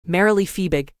Marilee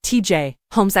Fiebig, TJ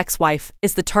Holmes' ex-wife,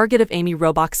 is the target of Amy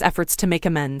Robach's efforts to make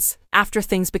amends. After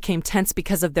things became tense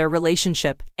because of their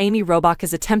relationship, Amy Robach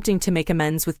is attempting to make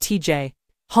amends with TJ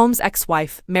Holmes'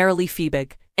 ex-wife, Marilee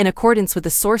Fiebig. In accordance with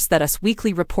a source that Us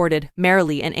Weekly reported,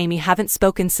 Marilee and Amy haven't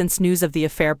spoken since news of the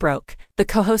affair broke. The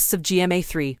co-hosts of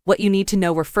GMA3, What You Need to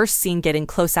Know, were first seen getting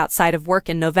close outside of work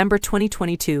in November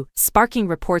 2022, sparking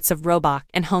reports of Robach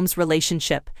and Holmes'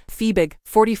 relationship. Fiebig,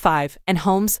 45, and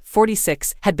Holmes,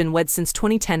 46, had been wed since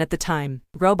 2010 at the time.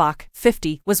 Robach,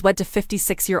 50, was wed to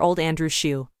 56-year-old Andrew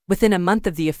Shue. Within a month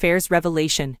of the affair's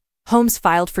revelation, Holmes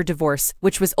filed for divorce,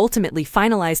 which was ultimately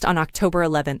finalized on October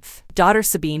 11. Daughter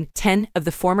Sabine, 10, of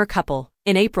the former couple.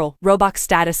 In April, Robach's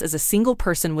status as a single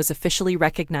person was officially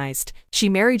recognized. She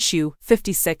married Shue,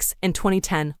 56, in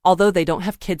 2010, although they don't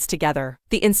have kids together.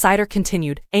 The insider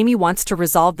continued, Amy wants to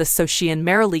resolve this so she and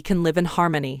Marilee can live in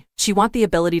harmony. She wants the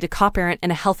ability to co-parent in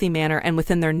a healthy manner and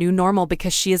within their new normal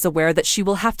because she is aware that she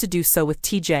will have to do so with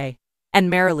TJ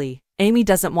and Marilee. Amy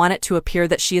doesn't want it to appear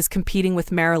that she is competing with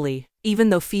Marilee.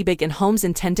 Even though Fiebig and Holmes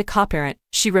intend to co-parent,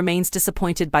 she remains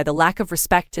disappointed by the lack of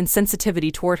respect and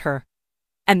sensitivity toward her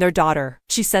and their daughter.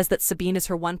 She says that Sabine is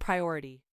her one priority.